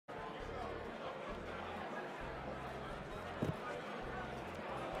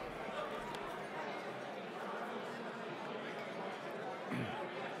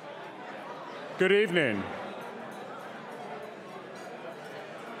Good evening.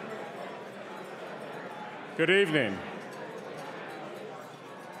 Good evening.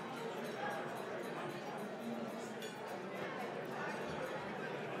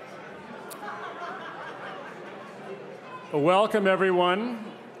 Welcome, everyone.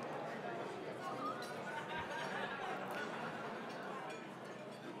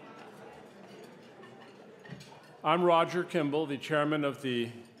 I'm Roger Kimball, the chairman of the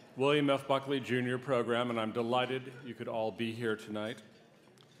William F. Buckley Jr. program, and I'm delighted you could all be here tonight.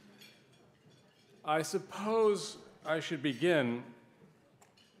 I suppose I should begin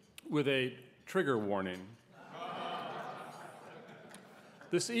with a trigger warning.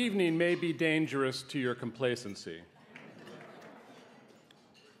 This evening may be dangerous to your complacency.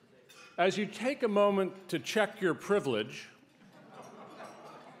 As you take a moment to check your privilege,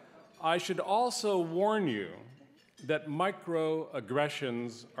 I should also warn you that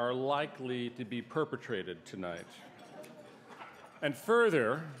microaggressions are likely to be perpetrated tonight. And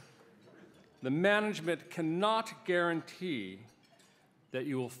further, the management cannot guarantee that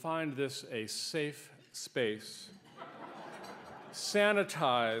you will find this a safe space,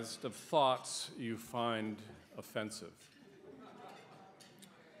 sanitized of thoughts you find offensive.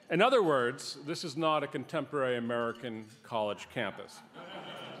 In other words, this is not a contemporary American college campus.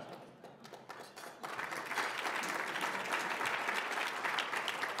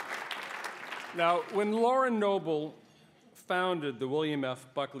 Now, when Lauren Noble founded the William F.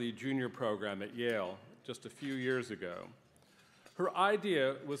 Buckley Jr. program at Yale just a few years ago, her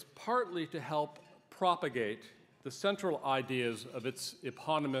idea was partly to help propagate the central ideas of its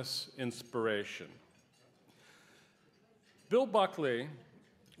eponymous inspiration. Bill Buckley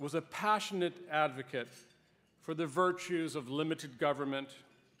was a passionate advocate for the virtues of limited government,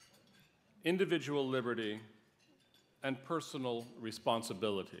 individual liberty, and personal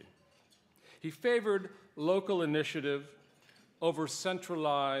responsibility. He favored local initiative over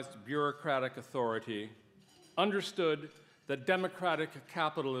centralized bureaucratic authority, understood that democratic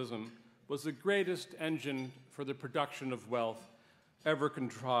capitalism was the greatest engine for the production of wealth ever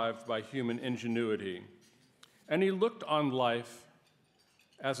contrived by human ingenuity, and he looked on life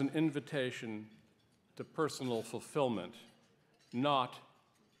as an invitation to personal fulfillment, not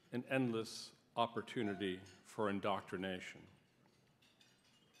an endless opportunity for indoctrination.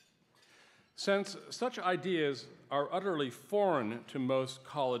 Since such ideas are utterly foreign to most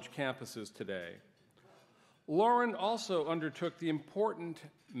college campuses today, Lauren also undertook the important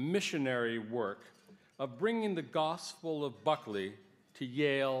missionary work of bringing the gospel of Buckley to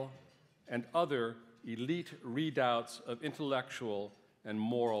Yale and other elite redoubts of intellectual and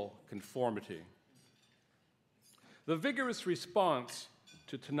moral conformity. The vigorous response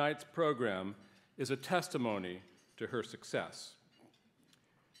to tonight's program is a testimony to her success.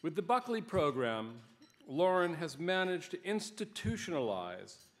 With the Buckley program, Lauren has managed to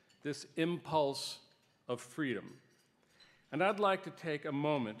institutionalize this impulse of freedom. And I'd like to take a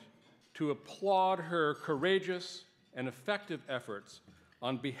moment to applaud her courageous and effective efforts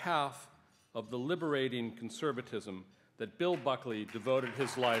on behalf of the liberating conservatism that Bill Buckley devoted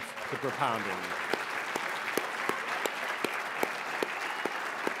his life to propounding.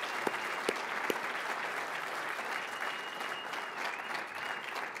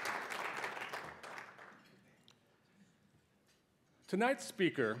 Tonight's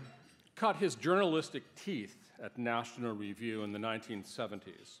speaker cut his journalistic teeth at National Review in the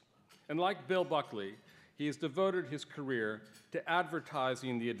 1970s. And like Bill Buckley, he has devoted his career to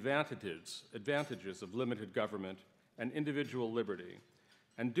advertising the advantages of limited government and individual liberty,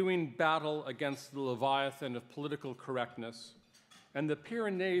 and doing battle against the leviathan of political correctness and the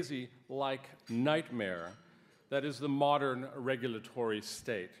Piranesi-like nightmare that is the modern regulatory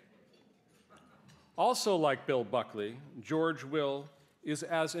state. Also like Bill Buckley, George Will is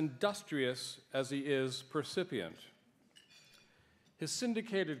as industrious as he is percipient. His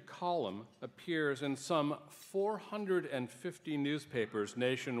syndicated column appears in some 450 newspapers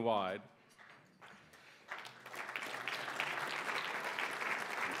nationwide.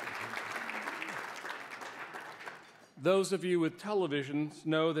 Those of you with televisions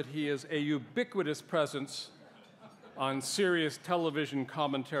know that he is a ubiquitous presence on serious television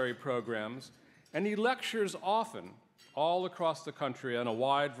commentary programs, and he lectures often all across the country on a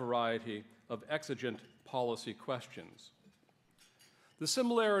wide variety of exigent policy questions. The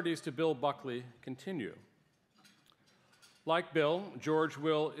similarities to Bill Buckley continue. Like Bill, George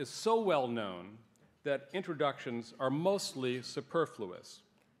Will is so well known that introductions are mostly superfluous.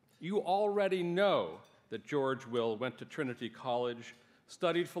 You already know that George Will went to Trinity College,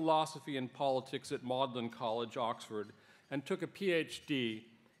 studied philosophy and politics at Magdalen College, Oxford, and took a PhD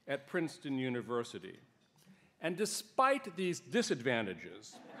at Princeton University. And despite these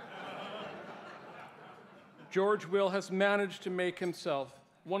disadvantages, George Will has managed to make himself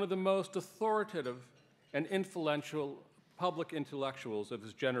one of the most authoritative and influential public intellectuals of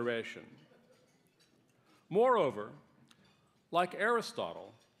his generation. Moreover, like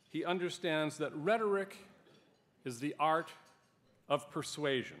Aristotle, he understands that rhetoric is the art of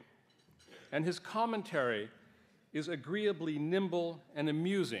persuasion, and his commentary is agreeably nimble and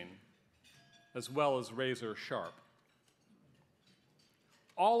amusing, as well as razor sharp.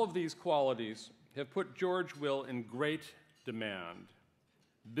 All of these qualities have put George Will in great demand.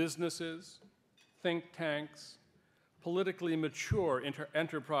 Businesses, think tanks, politically mature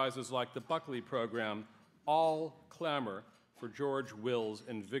enterprises like the Buckley Program all clamor for George Will's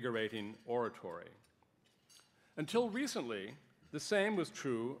invigorating oratory. Until recently, the same was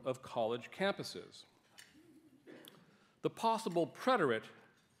true of college campuses. The possible preterite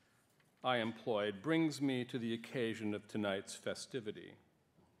I employed brings me to the occasion of tonight's festivity.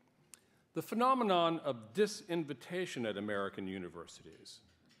 The phenomenon of disinvitation at American universities.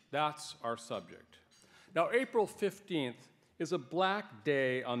 That's our subject. Now, April 15th is a black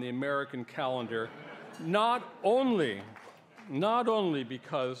day on the American calendar, not only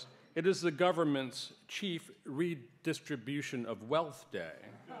because it is the government's chief redistribution of wealth day,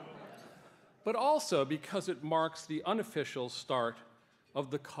 but also because it marks the unofficial start of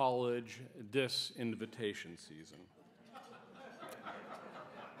the college disinvitation season.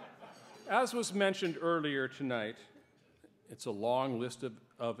 As was mentioned earlier tonight, it's a long list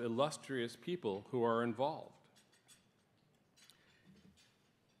of illustrious people who are involved.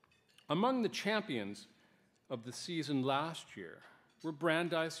 Among the champions of the season last year were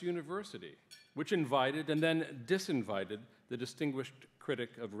Brandeis University, which invited and then disinvited the distinguished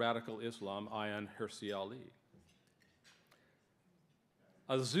critic of radical Islam, Ayaan Hirsi Ali.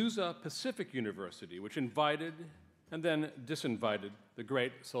 Azusa Pacific University, which invited and then disinvited the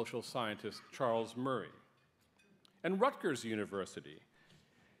great social scientist Charles Murray. And Rutgers University,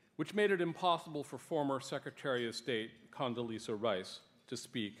 which made it impossible for former Secretary of State Condoleezza Rice to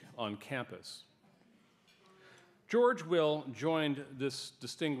speak on campus. George Will joined this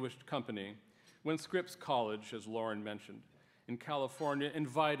distinguished company when Scripps College, as Lauren mentioned, in California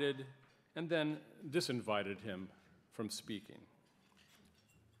invited and then disinvited him from speaking.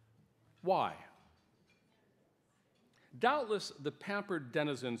 Why? Doubtless the pampered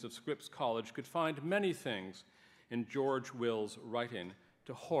denizens of Scripps College could find many things in George Will's writing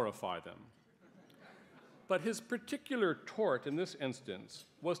to horrify them. But his particular tort in this instance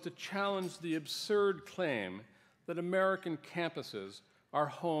was to challenge the absurd claim that American campuses are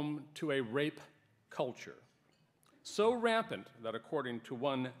home to a rape culture, so rampant that according to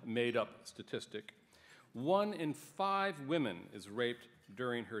one made-up statistic, 1 in 5 women is raped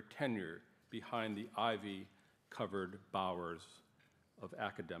during her tenure behind the ivy-covered bowers of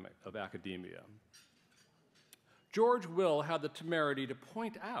academia. George Will had the temerity to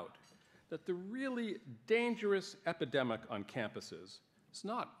point out that the really dangerous epidemic on campuses is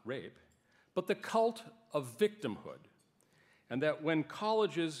not rape, but the cult of victimhood, and that when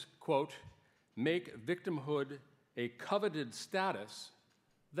colleges, quote, make victimhood a coveted status,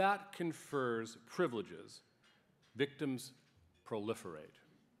 that confers privileges. Victims proliferate.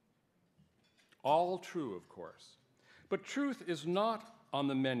 All true, of course, but truth is not on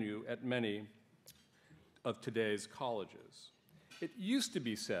the menu at many of today's colleges. It used to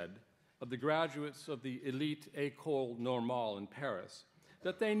be said of the graduates of the elite École Normale in Paris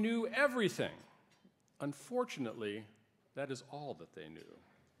that they knew everything. Unfortunately, that is all that they knew.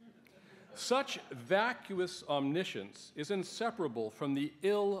 Such vacuous omniscience is inseparable from the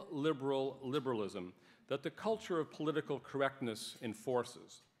illiberal liberalism that the culture of political correctness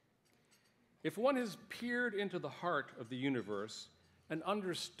enforces. If one has peered into the heart of the universe and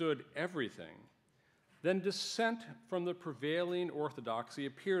understood everything, then dissent from the prevailing orthodoxy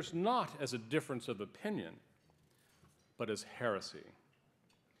appears not as a difference of opinion, but as heresy.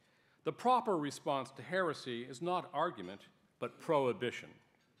 The proper response to heresy is not argument, but prohibition.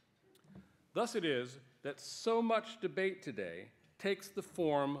 Thus it is that so much debate today takes the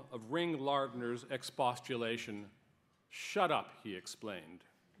form of Ring Lardner's expostulation. "Shut up," he explained.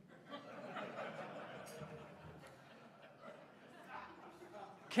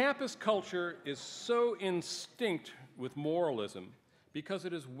 Campus culture is so instinct with moralism because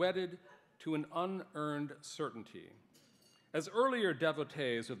it is wedded to an unearned certainty. As earlier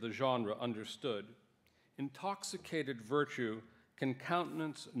devotees of the genre understood, intoxicated virtue can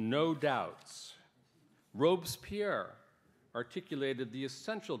countenance no doubts. Robespierre articulated the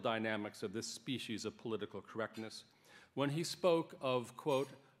essential dynamics of this species of political correctness when he spoke of, quote,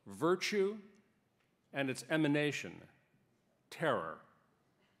 virtue and its emanation, terror.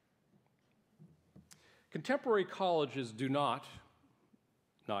 Contemporary colleges do not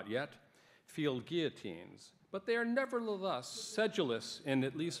yet, field guillotines, but they are nevertheless sedulous in,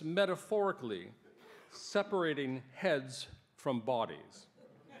 at least metaphorically, separating heads from bodies.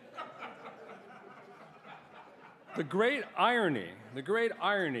 The great irony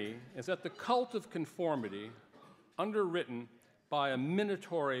is that the cult of conformity, underwritten by a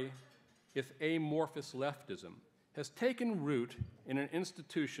minatory, if amorphous leftism, has taken root in an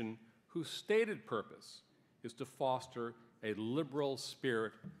institution whose stated purpose is to foster a liberal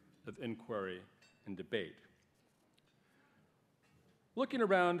spirit of inquiry and debate. Looking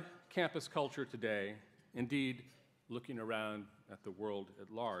around campus culture today, indeed looking around at the world at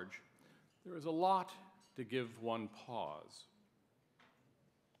large, there is a lot to give one pause.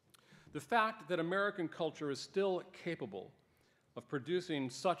 The fact that American culture is still capable of producing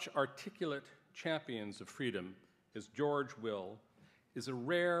such articulate champions of freedom as George Will is a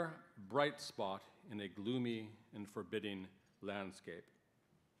rare bright spot in a gloomy and forbidding landscape.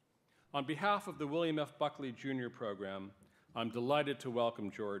 On behalf of the William F. Buckley Jr. program, I'm delighted to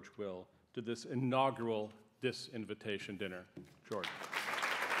welcome George Will to this inaugural disinvitation dinner. George.